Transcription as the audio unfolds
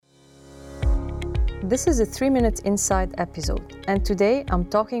This is a 3-minute Insight episode, and today I'm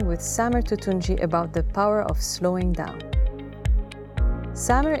talking with Samer Tutunji about the power of slowing down.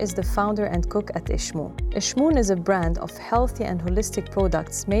 Samer is the founder and cook at Ishmoon. Ishmoon is a brand of healthy and holistic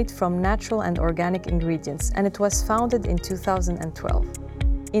products made from natural and organic ingredients, and it was founded in 2012.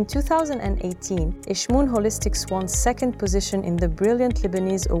 In 2018, Ishmoon Holistics won second position in the Brilliant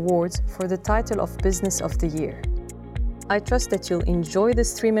Lebanese Awards for the title of Business of the Year. I trust that you'll enjoy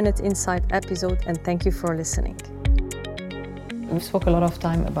this 3-minute Insight episode, and thank you for listening. We spoke a lot of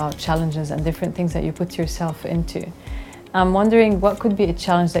time about challenges and different things that you put yourself into. I'm wondering what could be a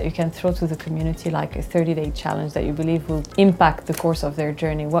challenge that you can throw to the community, like a 30-day challenge that you believe will impact the course of their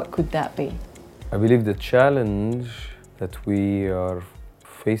journey. What could that be? I believe the challenge that we are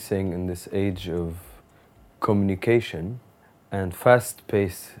facing in this age of communication and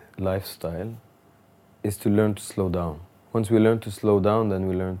fast-paced lifestyle is to learn to slow down. Once we learn to slow down, then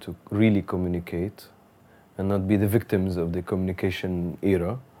we learn to really communicate and not be the victims of the communication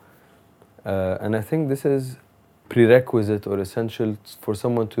era. And I think this is prerequisite or essential for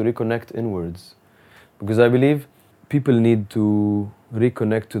someone to reconnect inwards. Because I believe people need to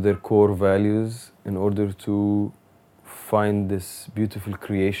reconnect to their core values in order to find this beautiful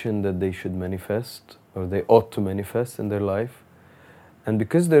creation that they should manifest or they ought to manifest in their life. And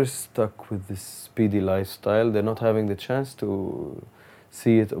because they're stuck with this speedy lifestyle, they're not having the chance to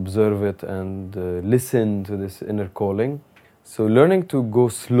see it, observe it, and listen to this inner calling. So learning to go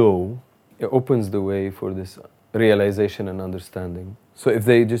slow, it opens the way for this realization and understanding. So if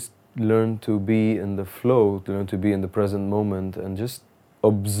they just learn to be in the flow, to learn to be in the present moment and just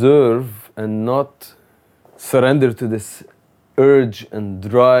observe and not surrender to this urge and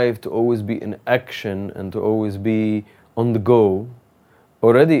drive to always be in action and to always be on the go,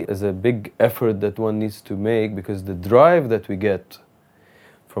 already is a big effort that one needs to make, because the drive that we get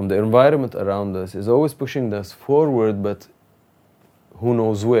from the environment around us is always pushing us forward, but who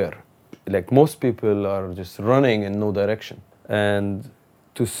knows where. Like most people are just running in no direction. And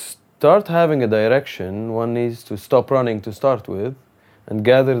to start having a direction, one needs to stop running to start with and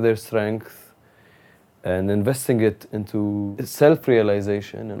gather their strength and investing it into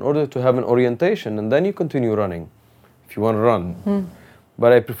self-realization in order to have an orientation, and then you continue running if you want to run.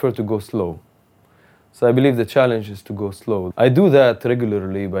 But I prefer to go slow. So I believe the challenge is to go slow. I do that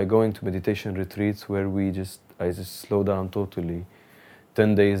regularly by going to meditation retreats where I just slow down totally.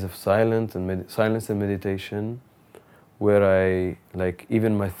 10 days of silence and meditation, where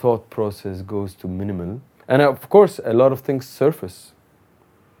even my thought process goes to minimal. And of course, a lot of things surface.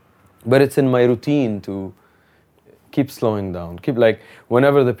 But it's in my routine to keep slowing down.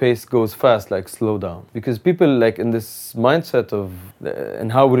 Whenever the pace goes fast, slow down. Because people in this mindset of,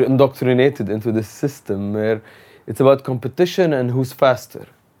 and how we're indoctrinated into this system where it's about competition and who's faster.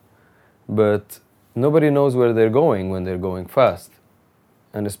 But nobody knows where they're going when they're going fast.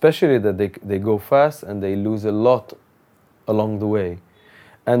 And especially that they go fast and they lose a lot along the way.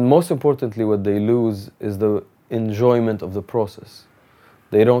 And most importantly, what they lose is the enjoyment of the process.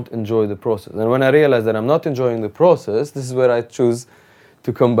 They don't enjoy the process. And when I realize that I'm not enjoying the process, this is where I choose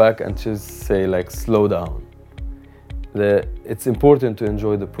to come back and just say, slow down. It's important to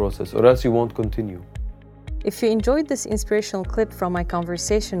enjoy the process, or else you won't continue. If you enjoyed this inspirational clip from my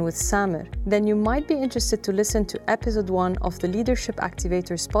conversation with Samer, then you might be interested to listen to episode 1 of the Leadership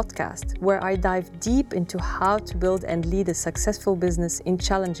Activators podcast, where I dive deep into how to build and lead a successful business in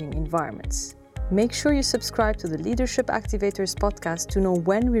challenging environments. Make sure you subscribe to the Leadership Activators podcast to know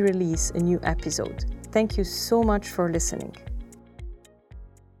when we release a new episode. Thank you so much for listening.